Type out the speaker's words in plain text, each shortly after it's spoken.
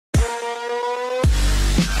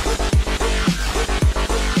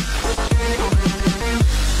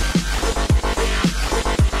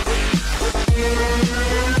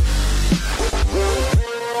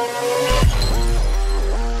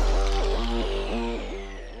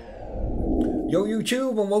Yo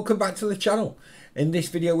YouTube, and welcome back to the channel. In this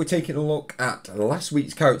video we're taking a look at last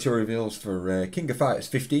week's character reveals for King of Fighters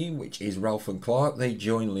 15, which is Ralf and Clark. They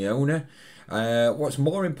join Leona. What's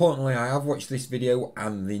more importantly, I have watched this video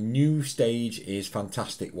and the new stage is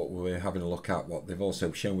fantastic, what we're having a look at, what they've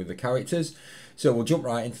also shown with the characters. So we'll jump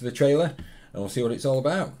right into the trailer and we'll see what it's all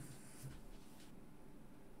about.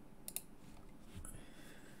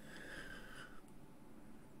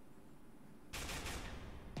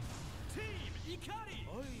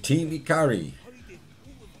 Team Ikari.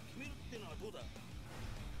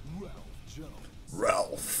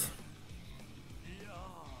 Ralf.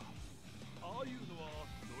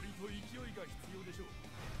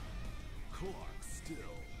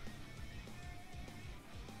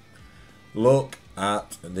 Look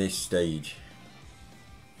at this stage.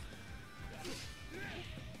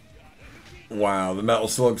 Wow, the Metal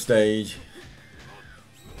Slug stage.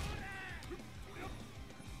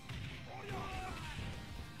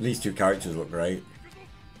 These two characters look great.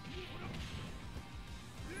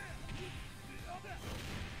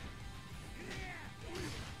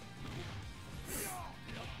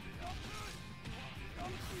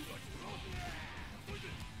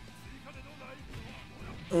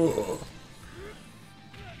 Oh.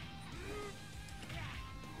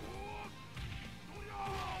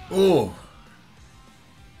 Oh.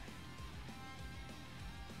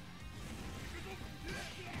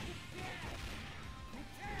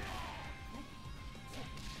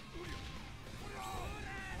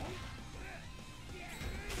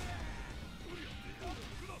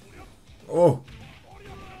 Oh,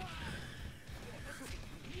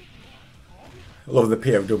 I love the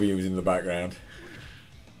POWs in the background.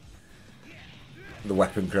 The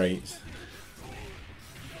weapon crates.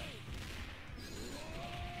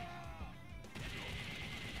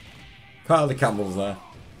 Part of the camels there.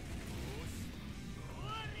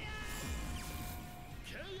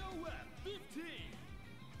 KOFXV.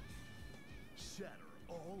 Shatter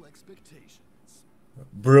all expectations.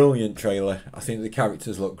 Brilliant trailer. I think the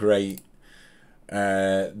characters look great.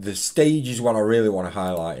 The stage is what I really want to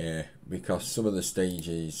highlight here because some of the stage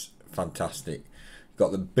is fantastic.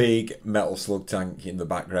 Got the big Metal Slug tank in the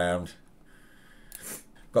background.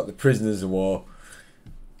 Got the prisoners of war.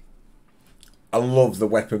 I love the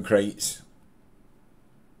weapon crates.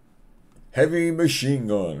 Heavy machine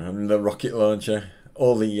gun and the rocket launcher.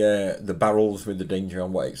 All the barrels with the danger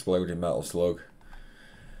on what exploding Metal Slug.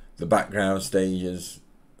 The background stages.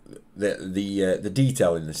 The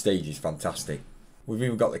detail in the stage is fantastic. We've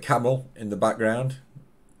even got the camel in the background.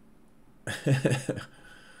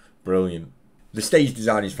 Brilliant. The stage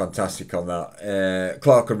design is fantastic on that.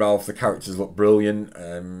 Clark and Ralf, the characters look brilliant.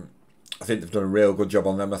 I think they've done a real good job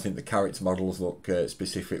on them. I think the character models look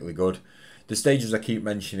specifically good. The stages I keep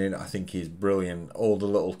mentioning I think is brilliant. All the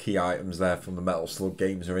little key items there from the Metal Slug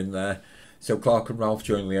games are in there. So Clark and Ralf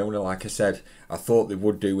join Leona, like I said, I thought they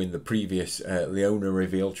would do in the previous Leona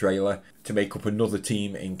reveal trailer to make up another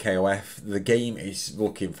team in KOF. The game is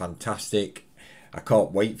looking fantastic. I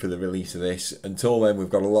can't wait for the release of this. Until then, we've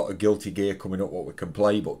got a lot of Guilty Gear coming up what we can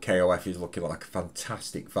play, but KOF is looking like a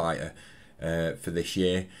fantastic fighter for this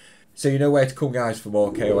year. So you know where to come, guys, for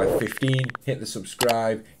more KOF 15. Hit the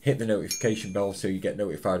subscribe, hit the notification bell so you get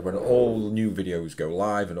notified when all new videos go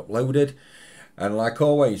live and uploaded. And like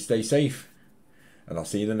always, stay safe. And I'll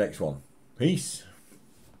see you in the next one. Peace.